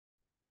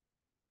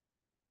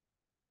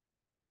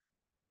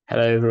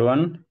Hello,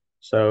 everyone.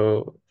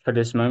 So for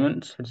this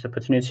moment, for this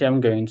opportunity,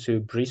 I'm going to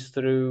breeze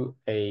through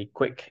a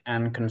quick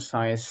and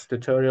concise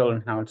tutorial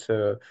on how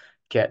to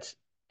get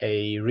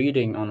a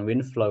reading on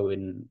wind flow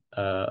in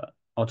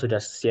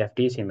Autodesk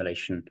CFD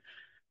simulation.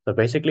 So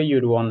basically,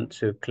 you'd want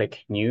to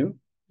click New,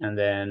 and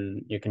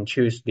then you can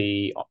choose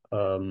the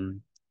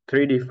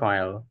 3D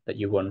file that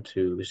you want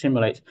to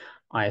simulate.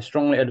 I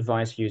strongly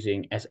advise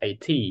using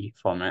SAT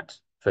format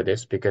for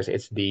this because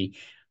it's the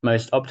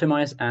most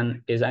optimized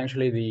and is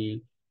actually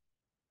the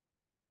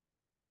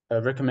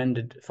a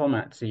recommended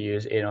format to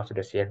use in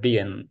Autodesk CFD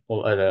and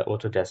all other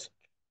Autodesk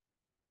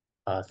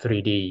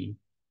 3D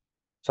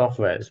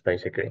softwares,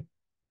 basically.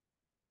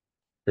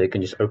 So you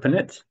can just open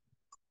it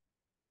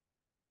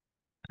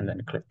and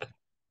then click.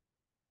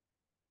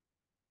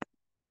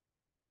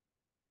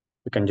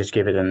 You can just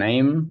give it a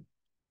name,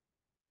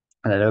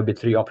 and then there'll be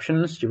three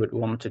options. You would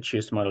want to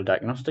choose model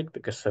diagnostic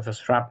because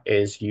surface wrap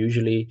is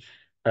usually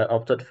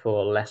opted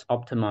for less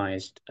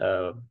optimized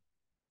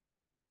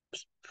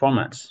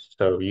formats.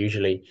 So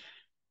usually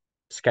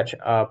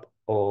SketchUp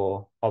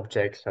or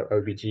objects, so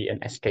OBJ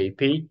and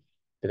SKP.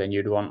 But then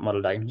you'd want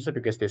model diagnosis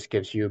because this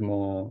gives you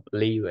more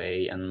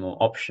leeway and more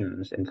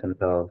options in terms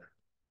of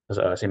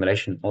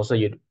simulation. Also,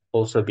 you'd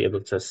also be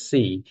able to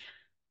see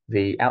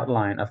the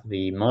outline of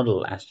the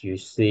model as you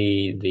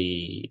see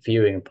the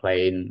viewing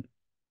plane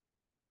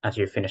as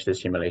you finish the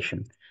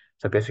simulation.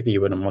 So basically,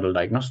 you want a model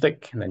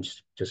diagnostic, and then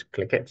just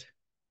click it.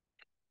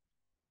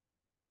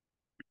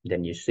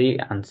 Then you see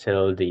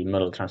until the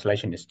model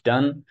translation is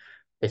done.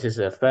 This is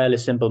a fairly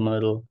simple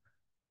model,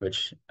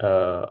 which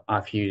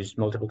I've used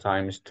multiple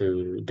times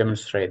to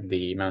demonstrate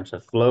the amount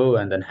of flow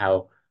and then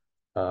how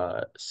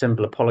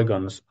simpler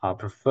polygons are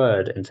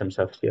preferred in terms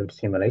of CFD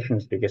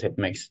simulations because it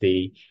makes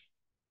the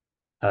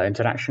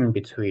interaction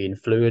between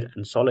fluid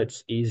and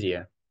solids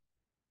easier.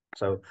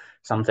 So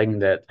something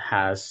that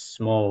has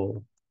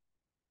small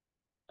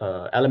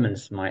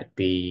elements might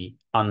be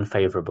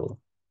unfavorable.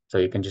 So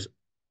you can just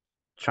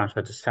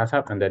transfer to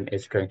setup, and then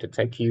it's going to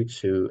take you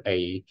to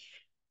a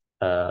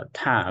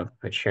tab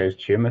which shows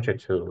geometry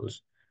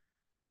tools.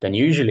 Then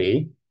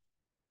usually,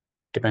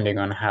 depending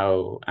on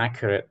how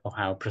accurate or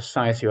how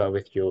precise you are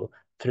with your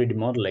 3D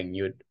modeling,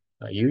 you'd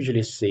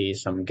usually see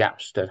some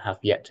gaps that have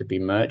yet to be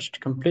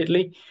merged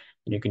completely,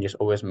 and you can just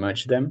always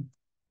merge them.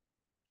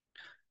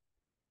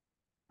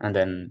 And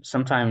then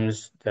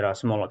sometimes there are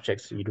small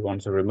objects you'd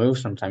want to remove,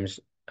 sometimes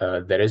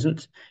there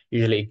isn't.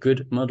 Usually a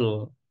good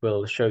model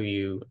will show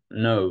you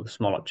no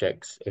small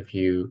objects if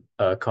you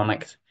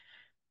connect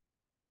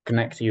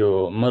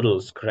your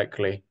models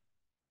correctly.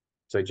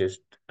 So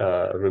just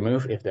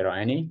remove if there are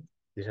any.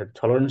 These are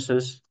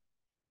tolerances,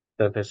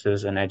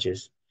 surfaces, and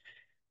edges.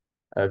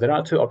 There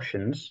are two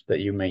options that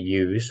you may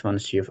use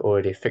once you've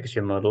already fixed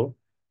your model.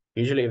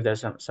 Usually if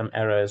there's some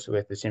errors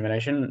with the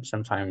simulation,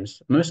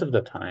 sometimes, most of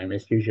the time,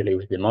 it's usually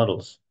with the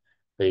models.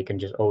 So you can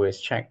just always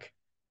check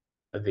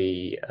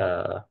the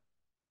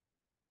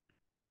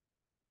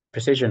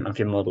precision of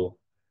your model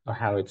or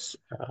how it's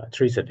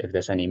treated, if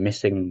there's any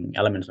missing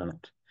elements on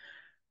it.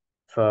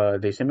 For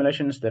the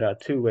simulations, there are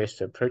two ways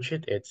to approach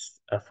it. It's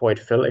a void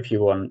fill if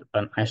you want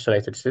an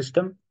isolated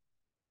system,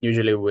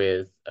 usually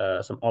with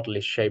some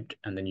oddly shaped,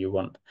 and then you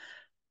want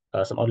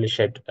some oddly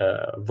shaped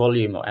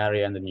volume or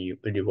area, and then you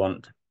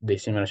want the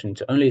simulation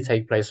to only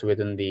take place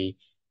within the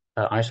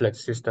isolated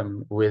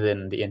system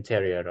within the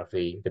interior of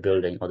the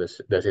building or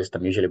the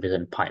system, usually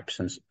within pipes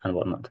and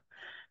whatnot.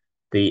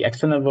 The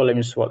external volume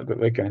is what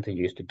we're going to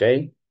use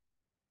today,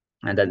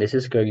 and then this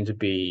is going to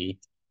be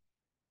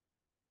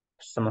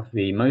some of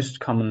the most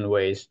common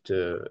ways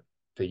to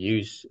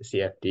use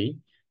CFD,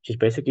 which is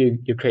basically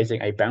you're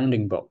creating a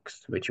bounding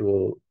box, which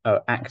will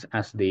act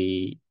as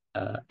the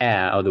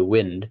air or the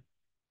wind,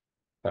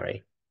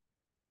 sorry,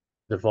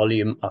 the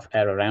volume of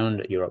air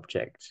around your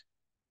object.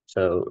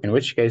 So in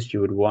which case you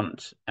would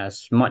want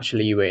as much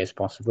leeway as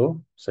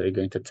possible. So you're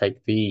going to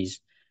take these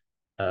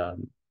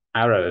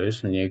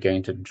arrows and you're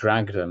going to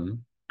drag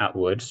them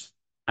outwards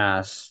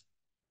as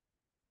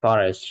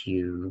far as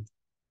you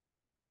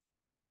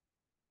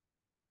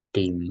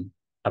deem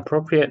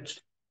appropriate,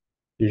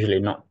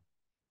 usually not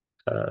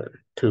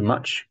too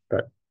much,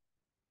 but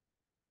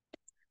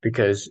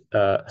because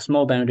a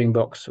small bounding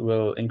box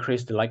will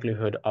increase the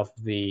likelihood of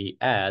the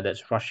air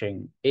that's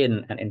rushing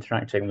in and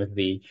interacting with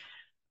the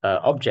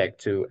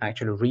object to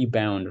actually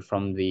rebound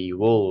from the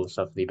walls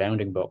of the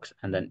bounding box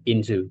and then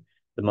into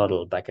the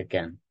model back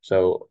again.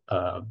 So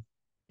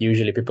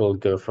usually people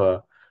go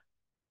for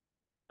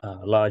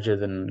larger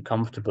than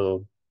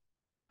comfortable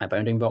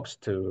bounding box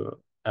to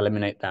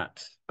eliminate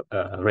that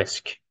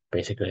risk,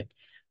 basically.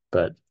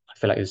 But I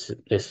feel like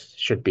this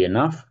should be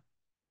enough.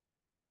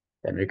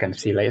 Then we can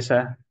see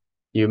later.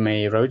 You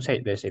may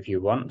rotate this if you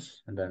want,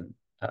 and then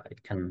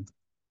it can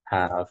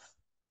have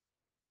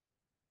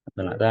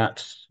something like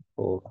that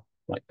or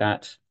like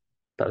that.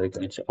 But we're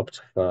going to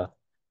opt for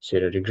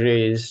 0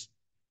 degrees.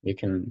 You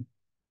can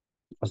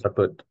also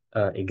put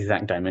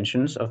exact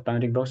dimensions of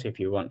bounding box if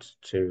you want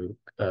to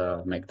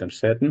make them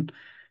certain.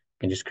 You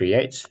can just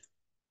create,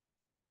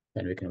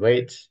 then we can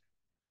wait.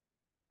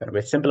 But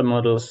with simpler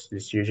models,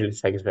 this usually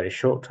takes a very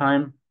short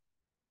time.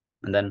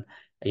 And then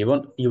you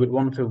would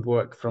want to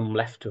work from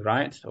left to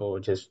right, or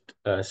just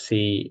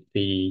see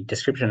the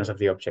descriptions of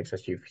the objects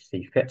as you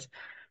see fit.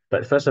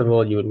 But first of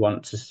all, you would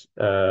want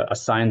to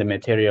assign the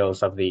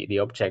materials of the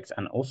object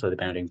and also the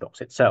bounding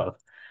box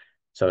itself.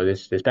 So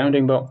this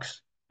bounding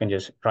box, you can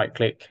just right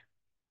click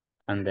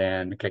and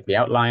then click the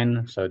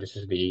outline. So this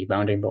is the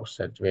bounding box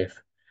that we've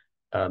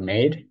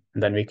made.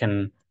 And then we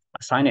can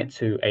assign it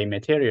to a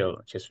material,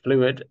 which is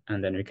fluid,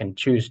 and then we can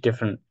choose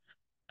different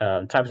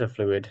types of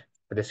fluid.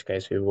 For this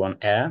case, we want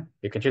air.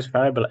 You can choose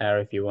variable air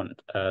if you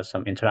want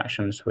some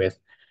interactions with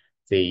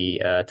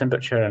the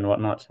temperature and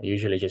whatnot. I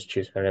usually just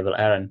choose variable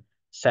air and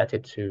set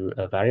it to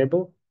a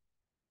variable.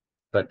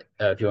 But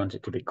if you want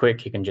it to be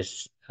quick, you can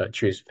just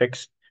choose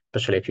fixed,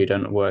 especially if you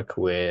don't work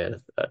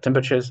with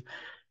temperatures.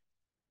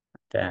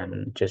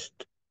 Then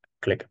just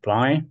click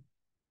apply.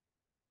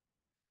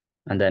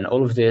 And then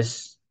all of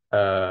this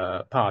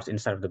parts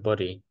inside of the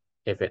body,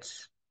 if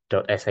it's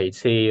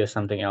 .sat or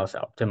something else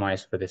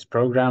optimized for this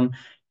program,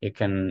 you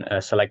can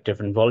select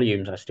different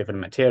volumes as different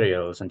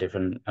materials and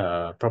different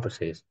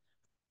properties,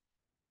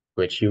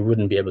 which you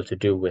wouldn't be able to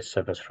do with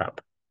Surface Wrap.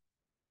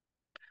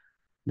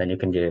 Then you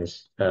can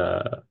just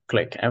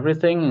click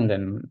everything and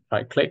then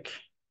right click.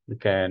 You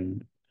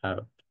can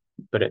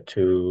put it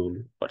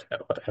to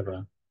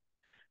whatever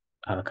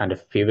kind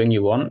of viewing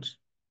you want.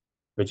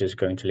 We're just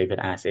going to leave it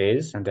as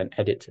is and then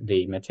edit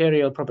the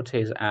material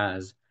properties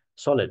as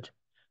solid.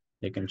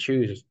 You can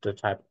choose the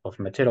type of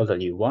material that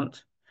you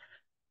want.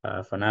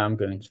 For now, I'm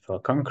going for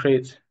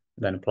concrete,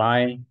 then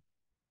apply,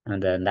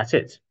 and then that's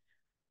it.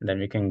 And then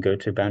we can go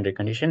to boundary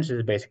conditions. This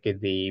is basically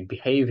the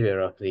behavior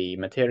of the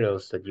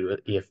materials that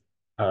you've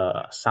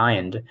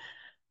assigned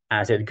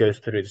as it goes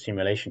through the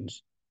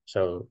simulations.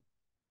 So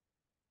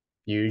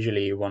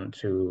usually you want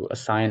to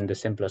assign the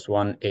simplest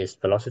one is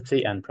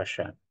velocity and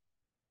pressure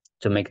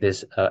to make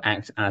this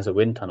act as a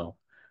wind tunnel.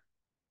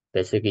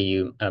 Basically,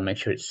 you make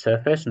sure it's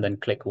surface and then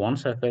click one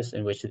surface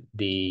in which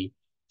the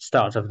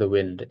start of the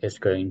wind is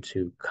going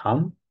to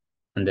come,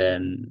 and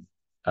then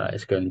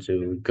it's going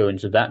to go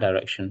into that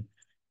direction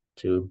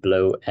to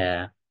blow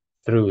air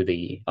through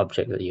the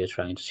object that you're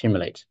trying to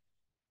simulate.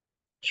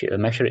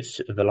 Make sure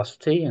it's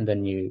velocity, and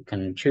then you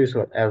can choose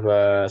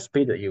whatever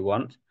speed that you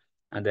want.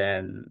 And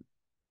then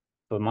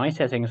for my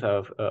settings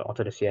of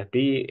Autodesk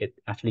CFD, it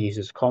actually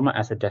uses comma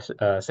as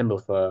a symbol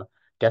for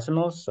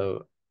decimals.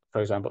 So,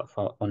 for example, if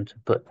I want to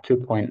put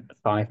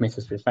 2.5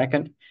 meters per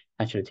second,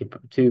 actually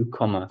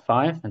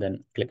 2.5, and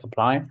then click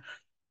apply.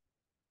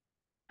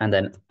 And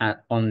then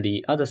on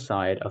the other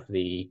side of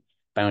the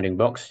bounding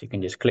box, you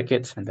can just click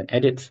it and then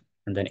edit,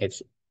 and then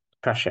it's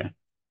pressure.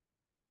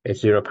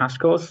 It's 0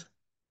 pascals.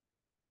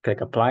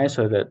 Click apply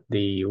so that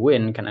the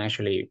wind can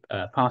actually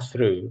pass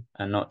through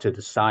and not to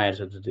the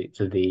sides or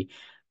to the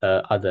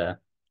other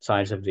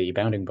sides of the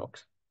bounding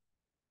box.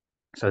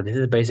 So this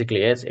is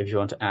basically it. If you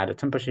want to add a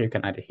temperature, you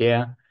can add it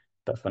here.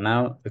 But for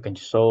now, we can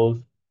just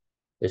solve.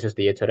 This is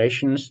the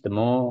iterations. The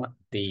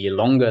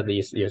longer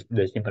the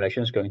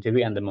simulation is going to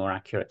be, and the more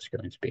accurate it's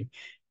going to be,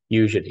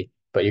 usually.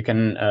 But you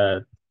can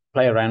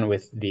play around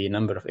with the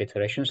number of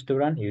iterations to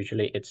run.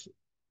 Usually it's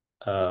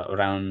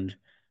around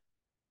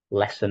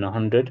less than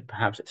 100,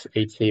 perhaps it's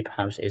 80,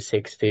 perhaps it's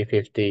 60,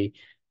 50.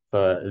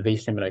 For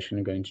these simulation,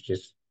 I'm going to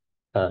just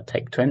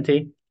take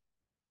 20.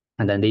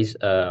 And then these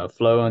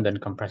flow and then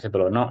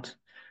compressible or not.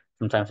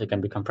 Sometimes it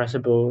can be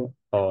compressible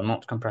or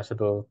not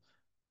compressible,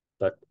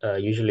 but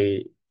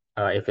usually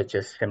if it's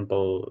just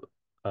simple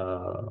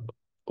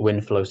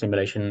wind flow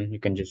simulation, you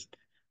can just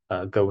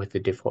go with the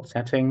default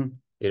setting.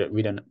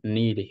 We don't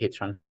need a heat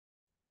transfer.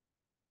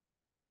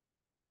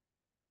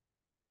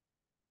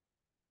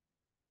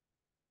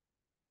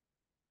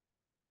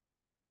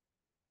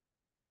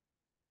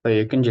 So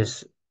you can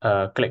just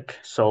click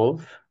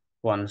solve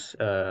once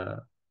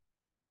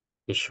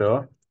you're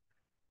sure.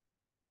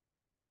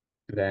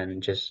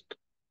 Then just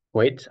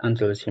wait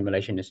until the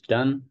simulation is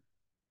done.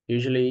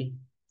 Usually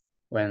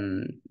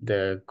when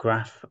the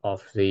graph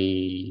of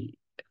the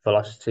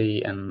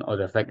velocity and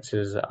other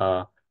vectors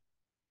are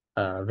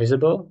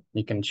visible,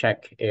 you can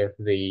check if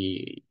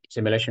the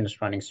simulation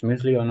is running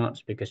smoothly or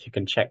not, because you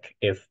can check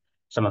if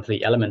some of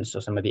the elements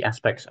or some of the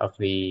aspects of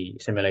the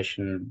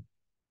simulation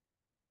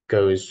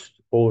goes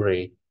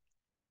awry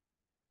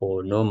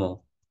or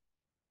normal,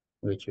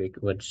 which we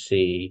would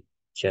see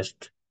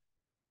just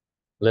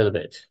a little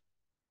bit.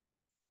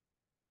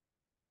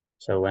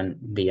 So when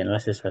the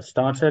analysis has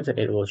started,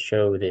 it will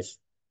show this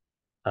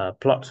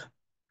plot,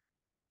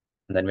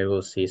 and then we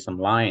will see some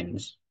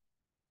lines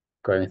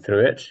going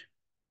through it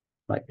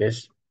like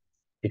this.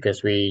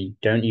 Because we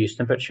don't use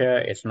temperature,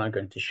 it's not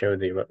going to show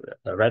the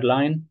red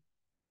line,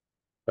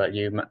 but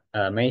you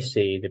may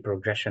see the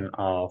progression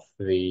of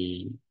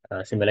the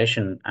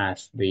simulation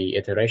as the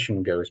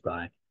iteration goes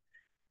by.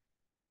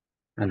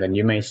 And then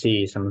you may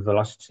see some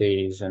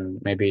velocities,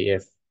 and maybe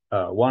if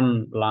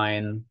one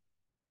line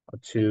or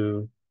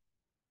two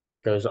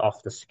goes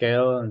off the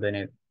scale, and then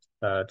it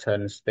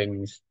turns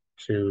things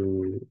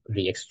to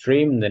the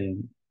extreme,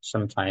 then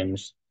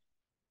sometimes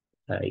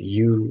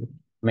you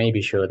may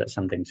be sure that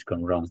something's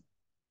gone wrong.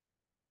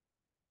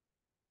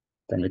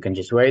 Then we can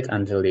just wait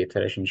until the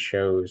iteration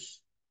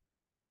shows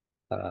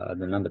the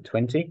number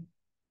 20.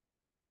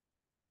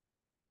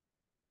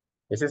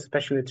 This is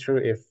especially true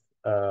if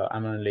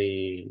I'm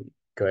only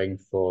going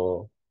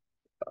for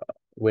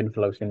wind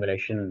flow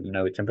simulation,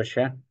 no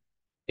temperature.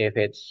 If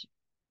it's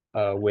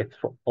with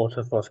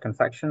auto force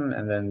convection,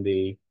 and then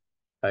the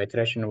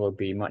iteration will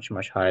be much,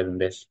 much higher than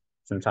this,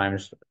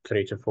 sometimes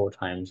 3 to 4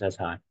 times as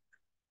high.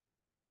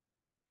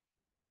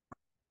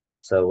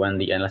 So when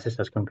the analysis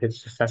has completed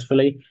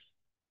successfully,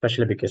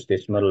 especially because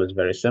this model is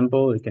very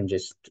simple, you can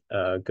just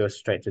go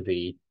straight to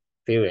the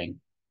viewing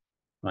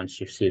once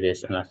you see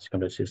this analysis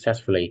complete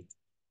successfully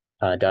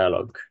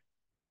dialog.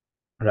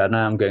 Right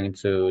now, I'm going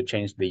to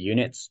change the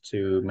units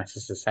to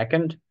meters a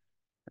second,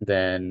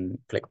 then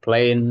click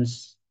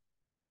planes,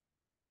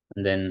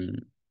 and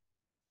then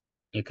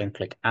you can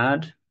click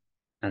add,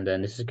 and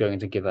then this is going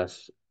to give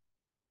us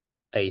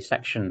a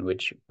section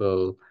which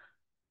will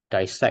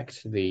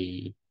dissect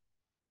the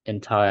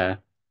entire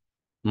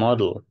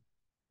model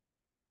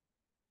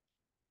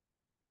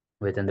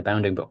within the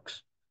bounding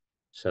box.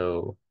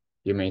 So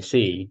you may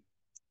see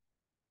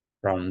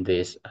from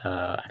this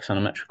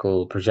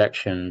axonometrical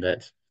projection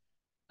that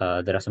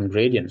there are some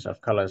gradients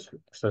of colors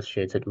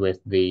associated with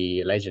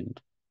the legend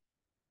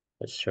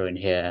that's shown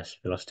here as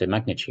velocity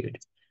magnitude.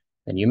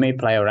 And you may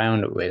play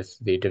around with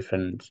the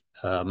different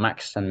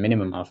max and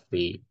minimum of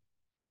the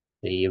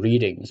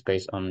readings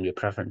based on your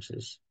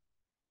preferences.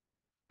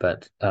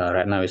 But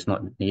right now it's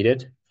not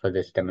needed for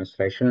this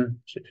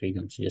demonstration. So you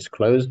can just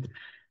close.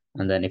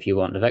 And then if you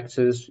want the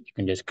vectors, you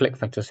can just click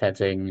vector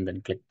setting and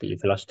then click the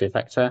velocity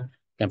vector.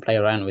 You can play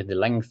around with the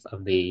length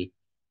of the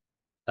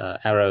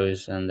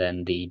arrows and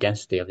then the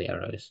density of the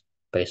arrows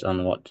based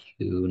on what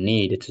you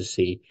need to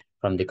see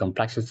from the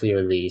complexity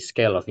or the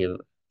scale of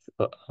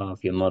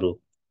your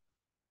model.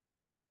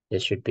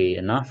 This should be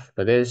enough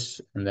for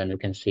this. And then you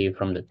can see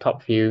from the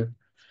top view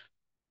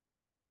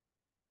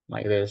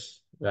like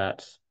this,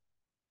 that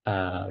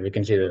we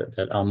can see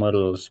that our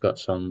model's got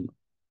some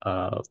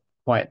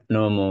quite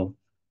normal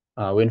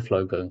wind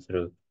flow going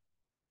through.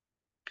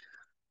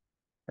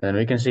 And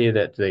we can see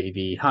that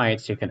the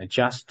heights you can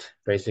adjust.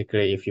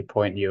 Basically, if you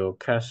point your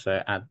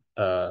cursor at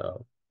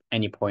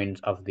any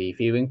point of the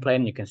viewing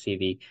plane, you can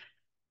see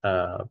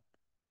the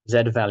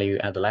Z value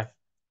at the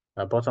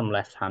bottom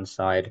left-hand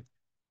side,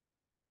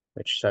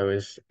 which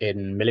shows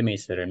in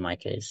millimeter in my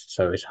case.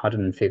 So it's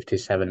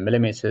 157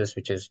 millimeters,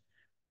 which is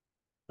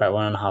about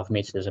 1.5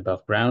 meters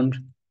above ground.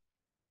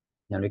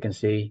 And we can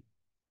see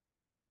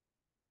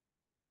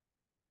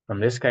from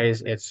this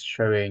case, it's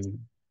showing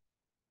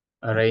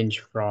a range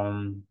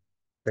from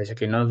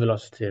basically no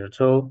velocity at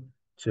all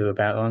to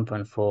about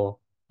 1.4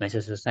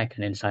 meters a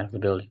second inside of the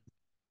building.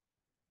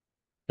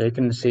 So you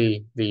can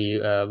see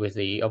the with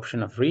the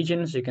option of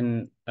regions, you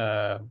can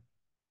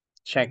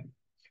check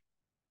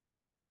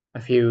a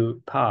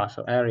few parts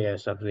or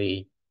areas of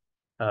the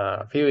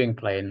viewing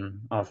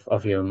plane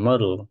of your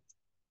model,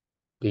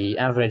 the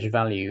average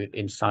value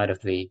inside of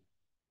the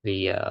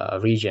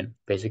region.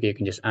 Basically, you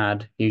can just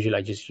add. Usually,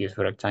 I just use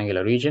the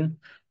rectangular region,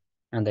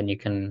 and then you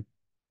can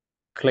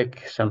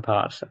click some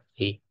parts of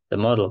the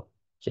model.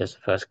 Just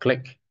first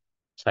click,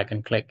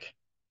 second click,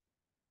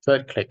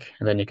 third click,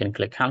 and then you can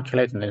click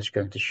calculate, and then it's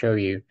going to show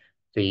you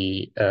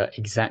the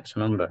exact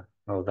number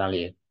or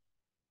value.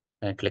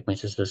 Then click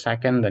meters per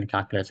second, then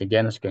calculate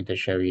again. It's going to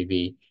show you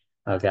the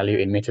value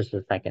in meters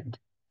per second.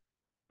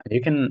 And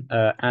you can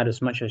add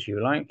as much as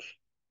you like,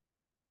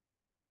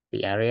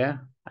 the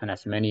area, and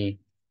as many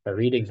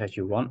readings as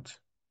you want.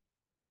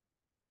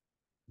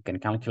 You can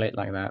calculate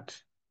like that.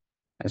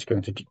 It's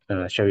going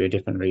to show you a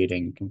different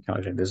reading. You can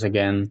calculate this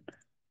again,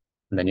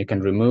 and then you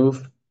can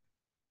remove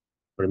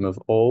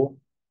all.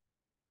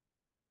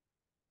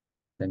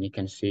 Then you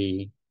can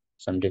see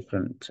some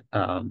different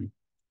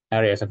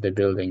areas of the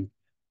building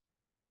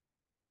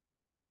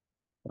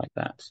like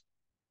that.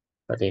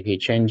 But if you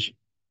change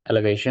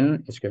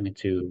elevation, it's going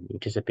to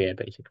disappear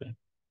basically.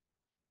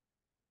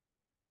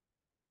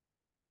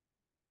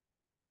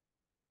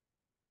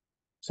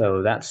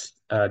 So that's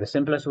the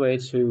simplest way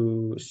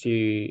to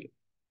see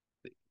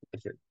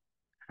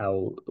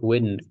how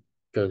wind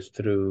goes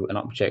through an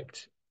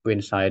object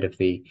inside of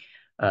the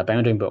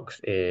bounding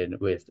box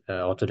with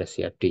Autodesk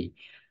CFD.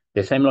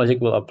 The same logic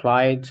will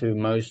apply to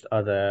most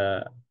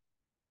other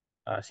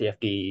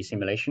CFD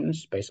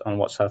simulations based on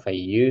what software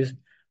you use,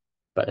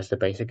 but that's the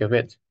basic of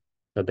it.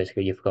 So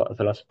basically, you've got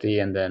velocity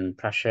and then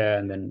pressure,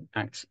 and then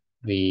act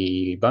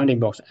the bounding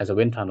box as a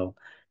wind tunnel,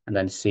 and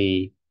then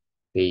see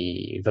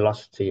the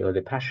velocity or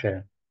the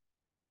pressure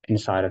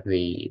inside of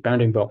the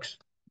bounding box,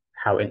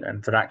 how it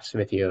interacts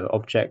with your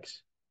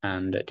objects,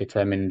 and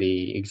determine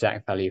the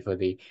exact value for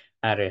the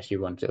areas you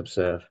want to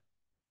observe.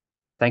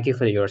 Thank you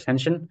for your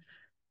attention.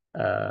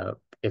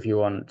 If you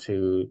want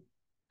to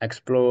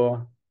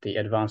explore the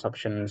advanced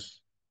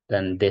options,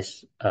 then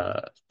this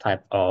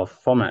type of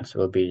format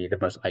will be the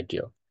most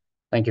ideal.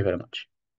 Thank you very much.